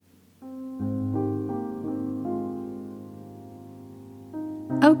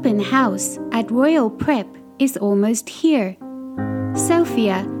Open house at Royal Prep is almost here.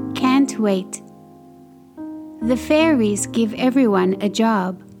 Sofia can't wait. The fairies give everyone a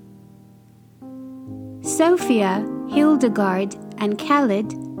job. Sofia, Hildegard, and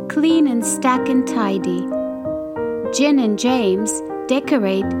Khaled clean and stack and tidy. Jen and James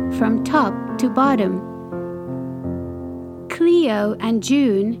decorate from top to bottom. Cleo and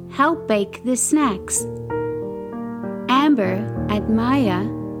June help bake the snacks. Amber and Maya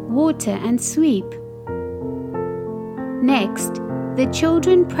water and sweep. Next, the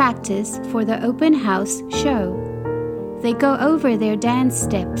children practice for the open house show. They go over their dance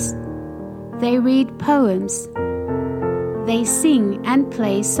steps. They read poems. They sing and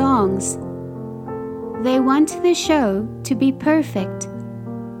play songs. They want the show to be perfect.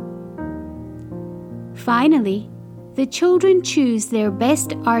 Finally, the children choose their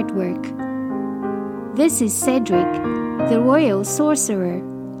best artwork. This is Cedric, the royal sorcerer,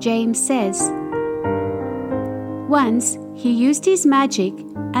 James says. Once, he used his magic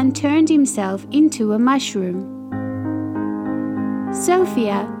and turned himself into a mushroom.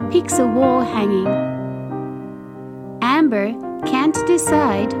 Sofia picks a wall hanging. Amber can't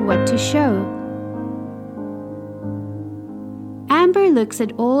decide what to show. Amber looks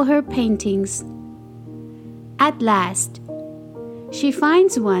at all her paintings. At last, she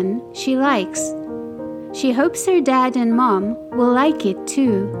finds one she likes. She hopes her dad and mom will like it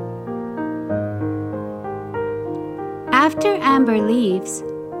too. After Amber leaves,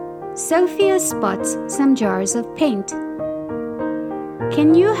 Sofia spots some jars of paint.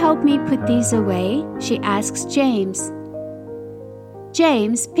 "Can you help me put these away?" she asks James.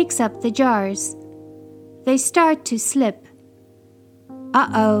 James picks up the jars. They start to slip.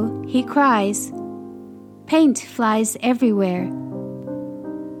 "Uh-oh," he cries. Paint flies everywhere.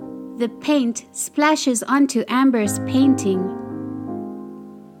 The paint splashes onto Amber's painting.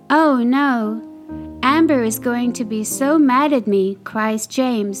 "Oh no, Amber is going to be so mad at me," cries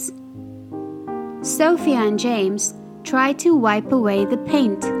James. Sofia and James try to wipe away the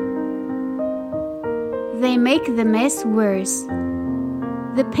paint. They make the mess worse.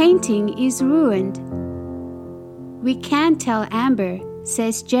 The painting is ruined. "We can't tell Amber,"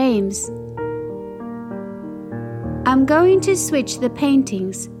 says James. "I'm going to switch the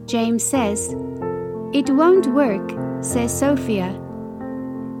paintings," James says. "It won't work," says Sofia.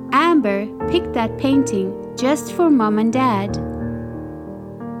 Amber picked that painting just for Mom and Dad.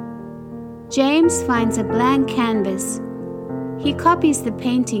 James finds a blank canvas. He copies the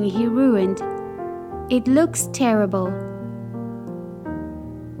painting he ruined. It looks terrible.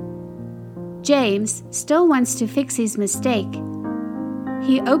 James still wants to fix his mistake.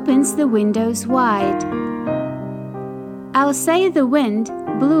 He opens the windows wide. "I'll say the wind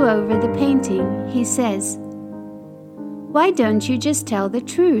blew over the painting," he says. "Why don't you just tell the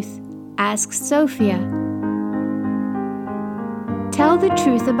truth?" asks Sofia. "Tell the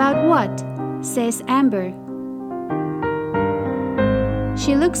truth about what?" says Amber.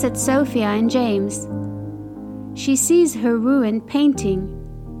 She looks at Sofia and James. She sees her ruined painting.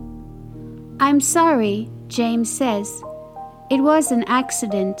 "I'm sorry," James says. "It was an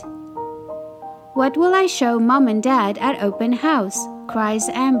accident." "What will I show Mom and Dad at open house?" cries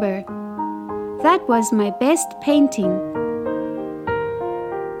Amber. "That was my best painting."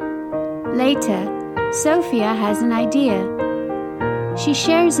 Later, Sofia has an idea. She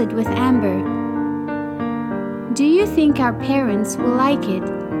shares it with Amber. "Do you think our parents will like it?"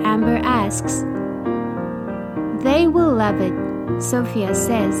 Amber asks. "They will love it," Sofia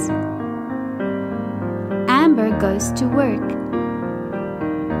says. Amber goes to work.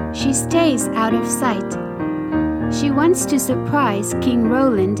 She stays out of sight. She wants to surprise King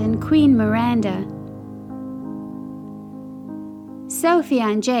Roland and Queen Miranda. Sofia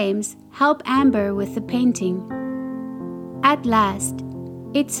and James help Amber with the painting. At last,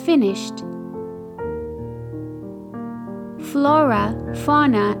 it's finished. Flora,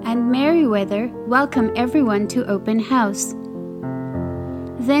 Fauna, and Merryweather welcome everyone to open house.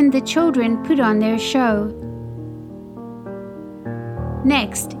 Then the children put on their show.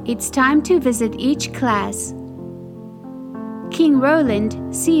 Next, it's time to visit each class. King Roland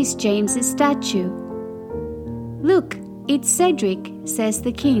sees James's statue. "Look, it's Cedric," says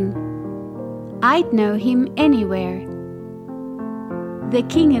the king. "I'd know him anywhere." The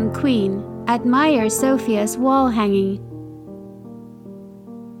king and queen admire Sofia's wall hanging.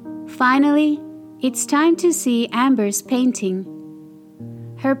 Finally, it's time to see Amber's painting.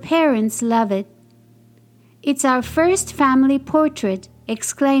 Her parents love it. "It's our first family portrait,"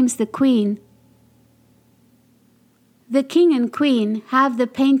 exclaims the queen. The king and queen have the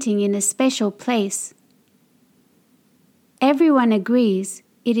painting in a special place. Everyone agrees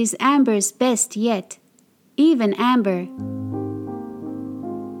It is Amber's best yet. Even Amber.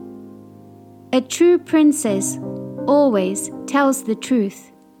 A true princess always tells the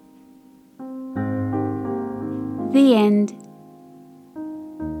truth. The end.